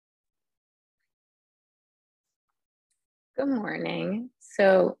Good morning.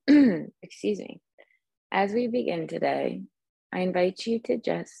 Excuse me. As we begin today, I invite you to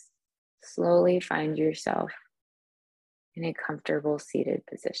just slowly find yourself in a comfortable seated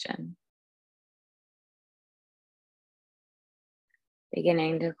position,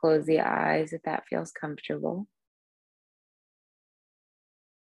 beginning to close the eyes if that feels comfortable.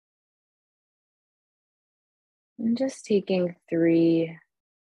 And just taking 3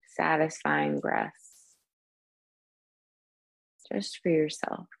 satisfying breaths just for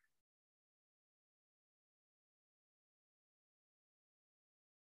yourself.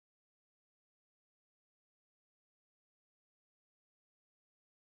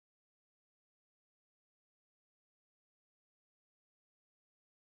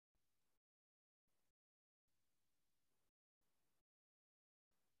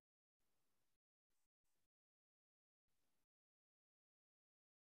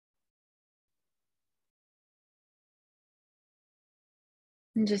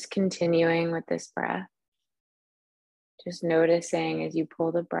 And just continuing with this breath, just noticing as you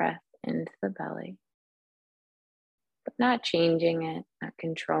pull the breath into the belly, but not changing it, not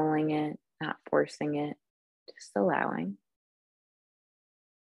controlling it, not forcing it, just allowing.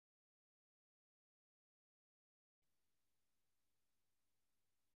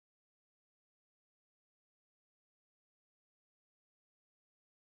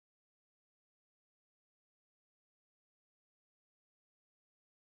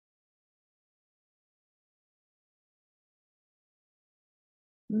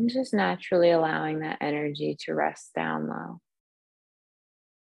 And just naturally allowing that energy to rest down low.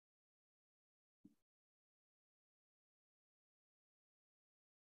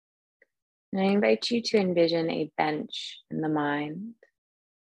 And I invite you to envision a bench in the mind.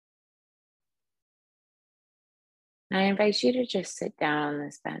 And I invite you to just sit down on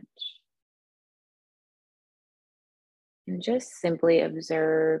this bench and just simply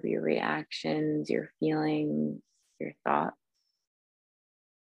observe your reactions, your feelings, your thoughts,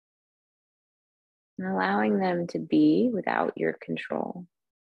 and allowing them to be without your control.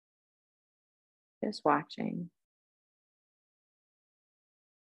 Just watching.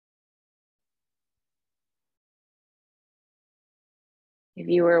 If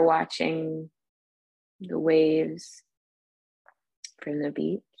you were watching the waves from the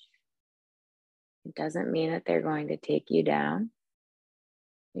beach, it doesn't mean that they're going to take you down.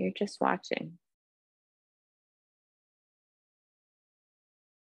 You're just watching.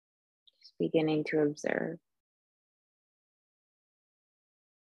 Just beginning to observe.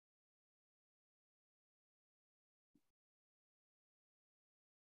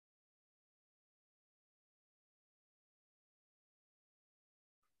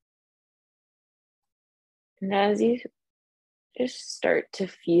 And as you just start to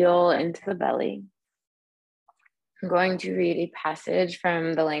feel into the belly, I'm going to read a passage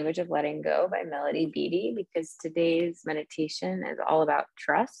from The Language of Letting Go by Melody Beattie, because today's meditation is all about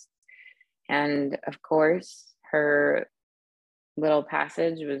trust. And of course, her little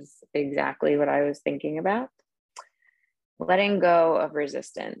passage was exactly what I was thinking about. Letting go of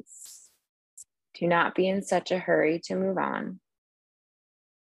resistance. Do not be in such a hurry to move on.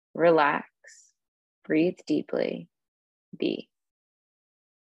 Relax, breathe deeply, be.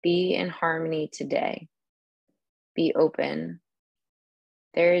 Be in harmony today. Be open.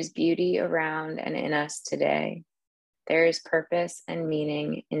 There is beauty around and in us today. There is purpose and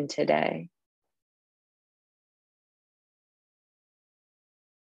meaning in today.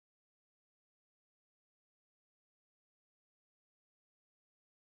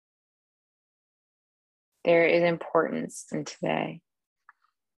 There is importance in today.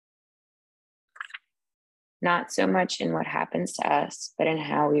 Not so much in what happens to us, but in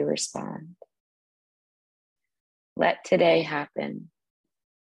how we respond. Let today happen.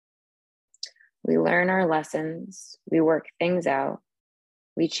 We learn our lessons, we work things out,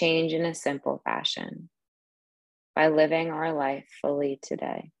 we change in a simple fashion by living our life fully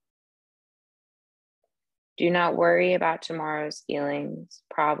today. Do not worry about tomorrow's feelings,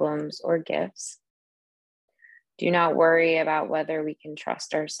 problems, or gifts. Do not worry about whether we can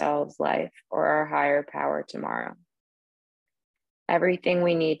trust ourselves, life, or our higher power tomorrow. Everything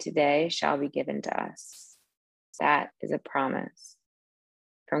we need today shall be given to us. That is a promise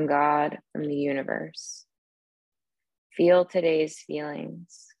from God, from the universe. Feel today's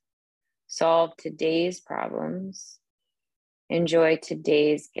feelings. Solve today's problems. Enjoy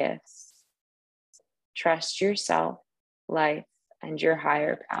today's gifts. Trust yourself, life, and your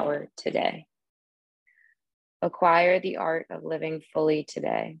higher power today. Acquire the art of living fully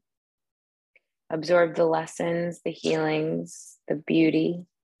today. Absorb the lessons, the healings, the beauty,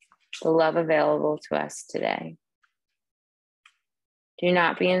 the love available to us today. Do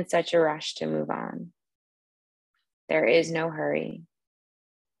not be in such a rush to move on. There is no hurry.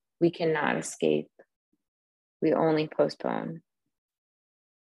 We cannot escape. We only postpone.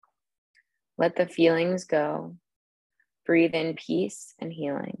 Let the feelings go. Breathe in peace and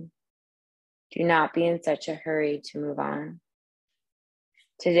healing. Do not be in such a hurry to move on.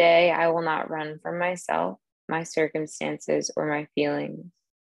 Today, I will not run from myself, my circumstances, or my feelings.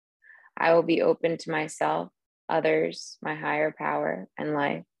 I will be open to myself, others, my higher power, and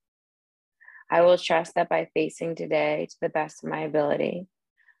life. I will trust that by facing today to the best of my ability,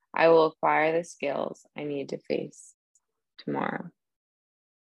 I will acquire the skills I need to face tomorrow.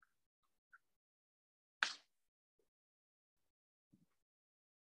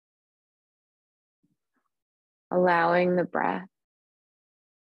 Allowing the breath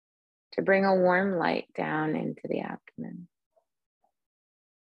to bring a warm light down into the abdomen.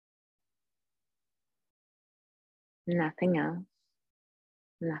 Nothing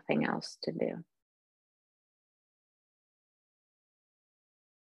else to do.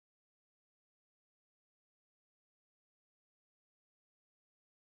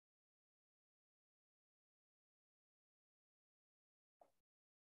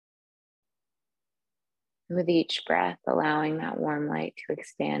 With each breath, allowing that warm light to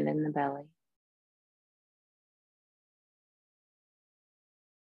expand in the belly.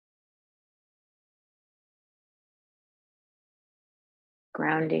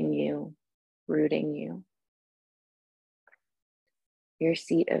 Grounding you, rooting you. Your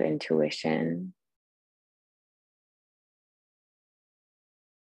seat of intuition,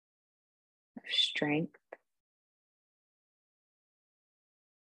 of strength.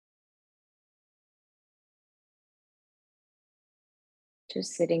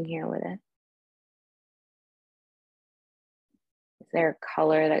 Just sitting here with it. Is there a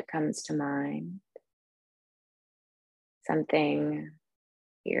color that comes to mind? Something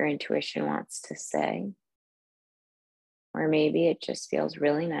your intuition wants to say? Or maybe it just feels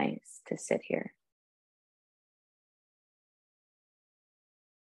really nice to sit here.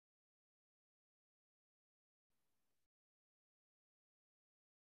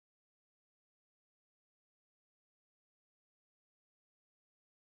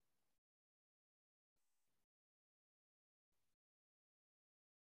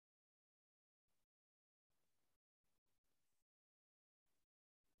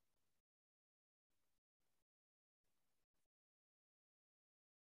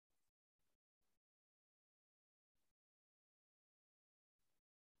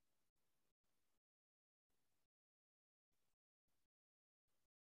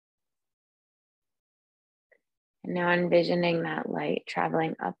 And now envisioning that light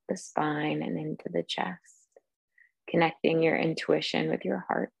traveling up the spine and into the chest, connecting your intuition with your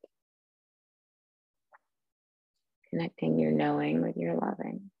heart, connecting your knowing with your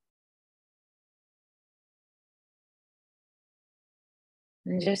loving.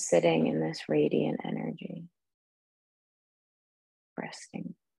 And just sitting in this radiant energy,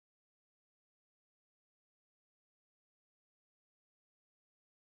 resting.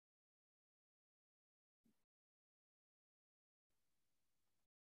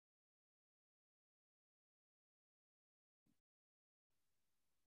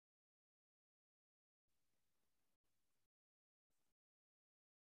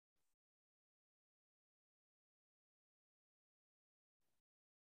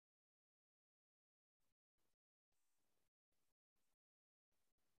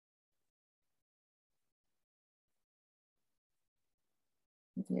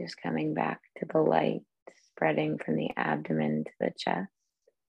 Just coming back to the light, spreading from the abdomen to the chest.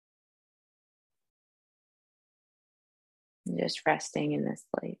 And just resting in this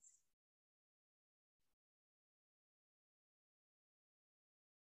place.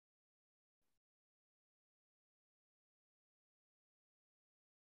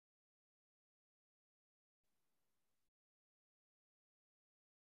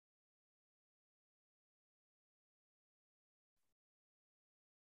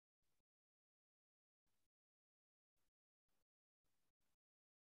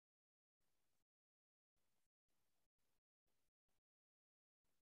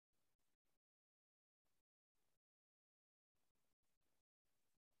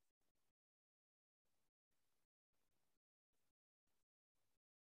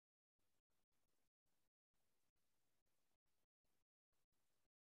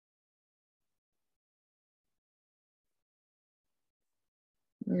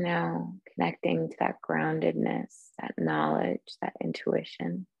 Now connecting to that groundedness, that knowledge, that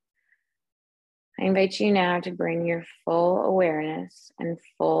intuition. I invite you now to bring your full awareness and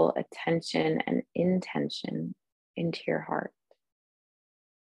full attention and intention into your heart.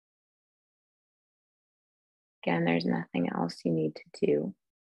 Again, there's nothing else you need to do.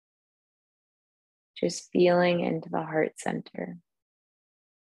 Just feeling into the heart center.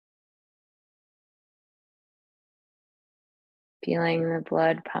 Feeling the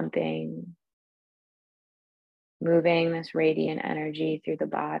blood pumping, moving this radiant energy through the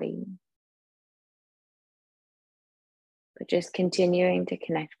body. But just continuing to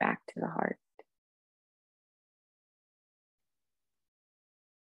connect back to the heart.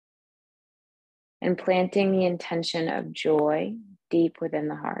 And planting the intention of joy deep within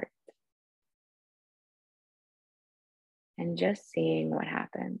the heart. And just seeing what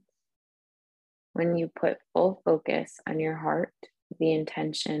happens when you put full focus on your heart, the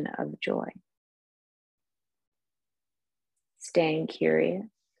intention of joy. Staying curious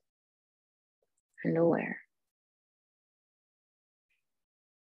and aware.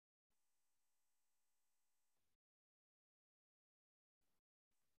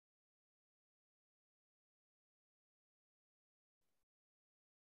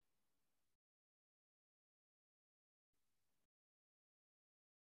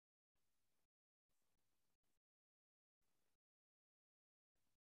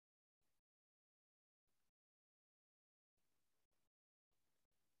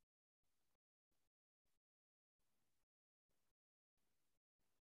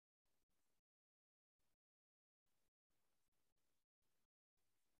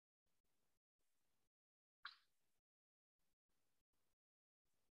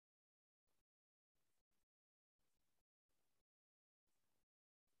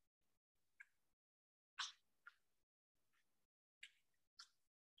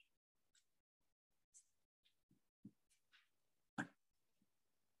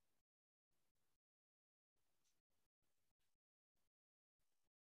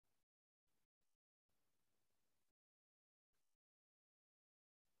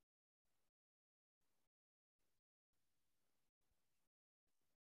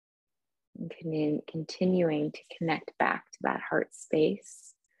 And continuing to connect back to that heart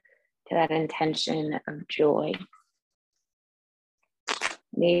space, to that intention of joy.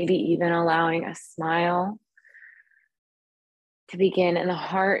 Maybe even allowing a smile to begin in the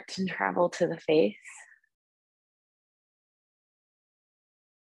heart and travel to the face.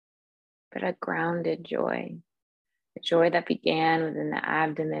 But a grounded joy, a joy that began within the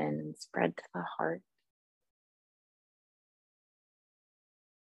abdomen and spread to the heart.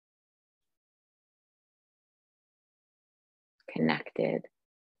 Connected.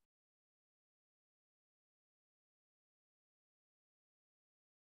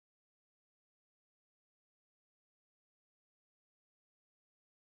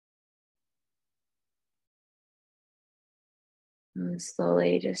 And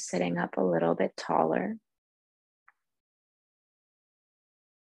slowly just sitting up a little bit taller.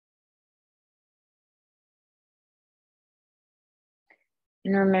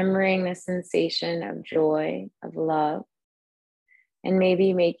 And remembering the sensation of joy, of love, and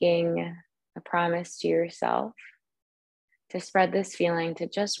maybe making a promise to yourself to spread this feeling to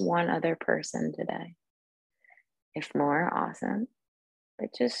just one other person today. If more, awesome,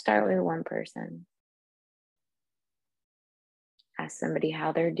 but just start with one person. Ask somebody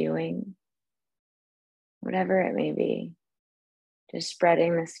how they're doing, whatever it may be, just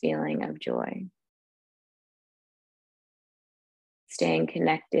spreading this feeling of joy. Staying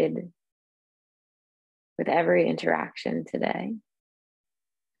connected with every interaction today,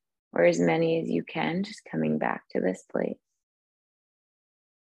 or as many as you can, just coming back to this place.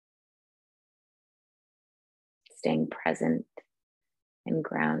 Staying present and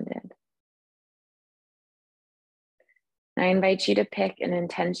grounded. I invite you to pick an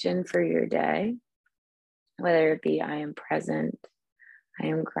intention for your day, whether it be I am present, I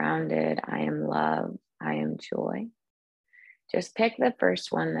am grounded, I am love, I am joy. Just pick the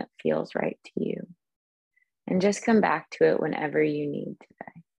first one that feels right to you and just come back to it whenever you need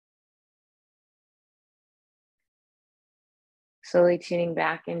today. Slowly tuning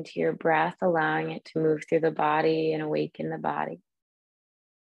back into your breath, allowing it to move through the body and awaken the body.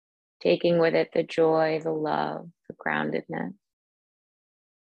 Taking with it the joy, the love, the groundedness.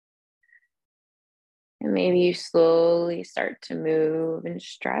 And maybe you slowly start to move and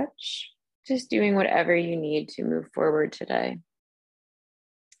stretch, just doing whatever you need to move forward today.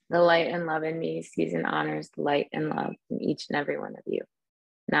 The light and love in me sees and honors the light and love in each and every one of you.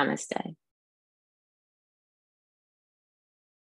 Namaste.